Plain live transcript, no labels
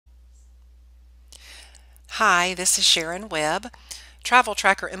Hi, this is Sharon Webb, Travel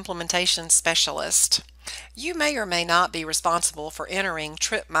Tracker Implementation Specialist. You may or may not be responsible for entering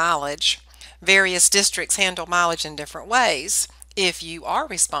trip mileage. Various districts handle mileage in different ways. If you are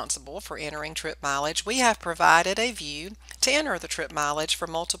responsible for entering trip mileage, we have provided a view to enter the trip mileage for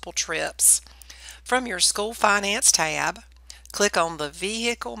multiple trips. From your School Finance tab, click on the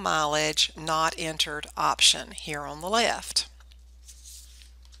Vehicle Mileage Not Entered option here on the left.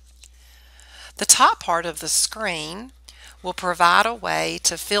 The top part of the screen will provide a way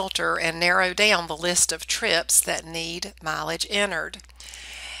to filter and narrow down the list of trips that need mileage entered.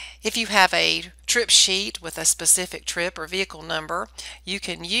 If you have a trip sheet with a specific trip or vehicle number, you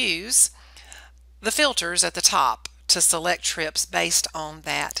can use the filters at the top to select trips based on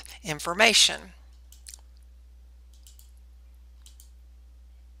that information.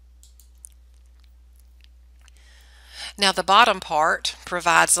 Now the bottom part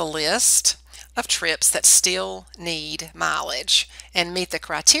provides a list of trips that still need mileage and meet the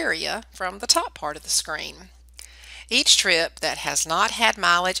criteria from the top part of the screen. Each trip that has not had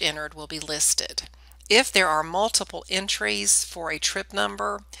mileage entered will be listed. If there are multiple entries for a trip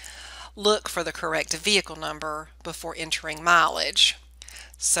number, look for the correct vehicle number before entering mileage.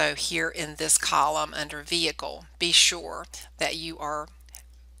 So here in this column under vehicle, be sure that you are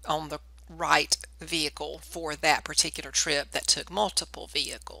on the right vehicle for that particular trip that took multiple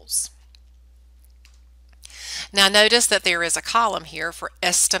vehicles. Now notice that there is a column here for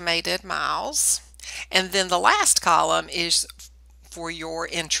estimated miles, and then the last column is for your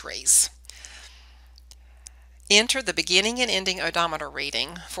entries. Enter the beginning and ending odometer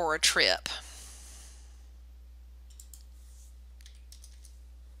reading for a trip.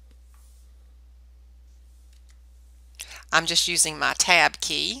 I'm just using my tab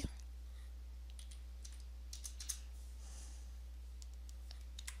key.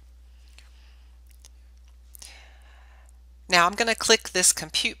 Now I'm going to click this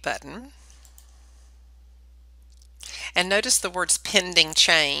compute button and notice the words pending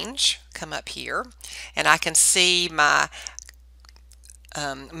change come up here, and I can see my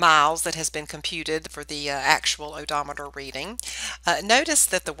miles that has been computed for the actual odometer reading. Notice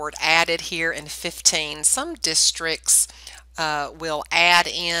that the word added here in 15, some districts will add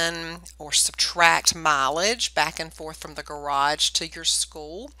in or subtract mileage back and forth from the garage to your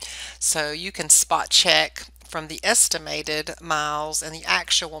school. So you can spot check from the estimated miles and the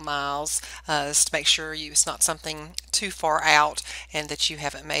actual miles to make sure it's not something too far out and that you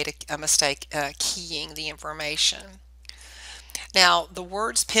haven't made a mistake keying the information. Now, the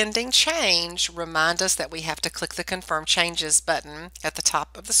words pending change remind us that we have to click the Confirm Changes button at the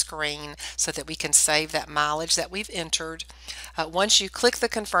top of the screen so that we can save that mileage that we've entered. Once you click the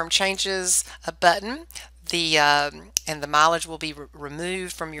Confirm Changes button, and the mileage will be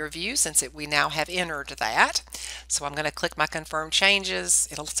removed from your view since we now have entered that. So I'm going to click my Confirm Changes.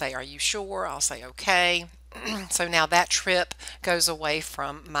 It'll say, "Are you sure?" I'll say, "Okay." So now that trip goes away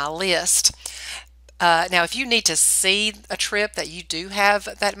from my list. Now, if you need to see a trip that you do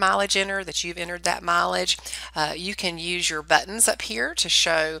have that mileage entered, that you've entered that mileage, you can use your buttons up here to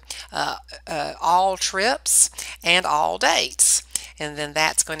show all trips and all dates. And then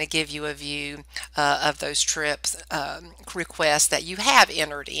that's going to give you a view of those trips requests that you have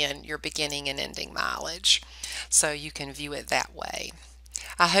entered in your beginning and ending mileage. So you can view it that way.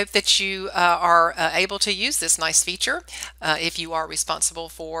 I hope that you are able to use this nice feature if you are responsible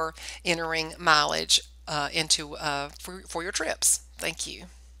for entering mileage for your trips. Thank you.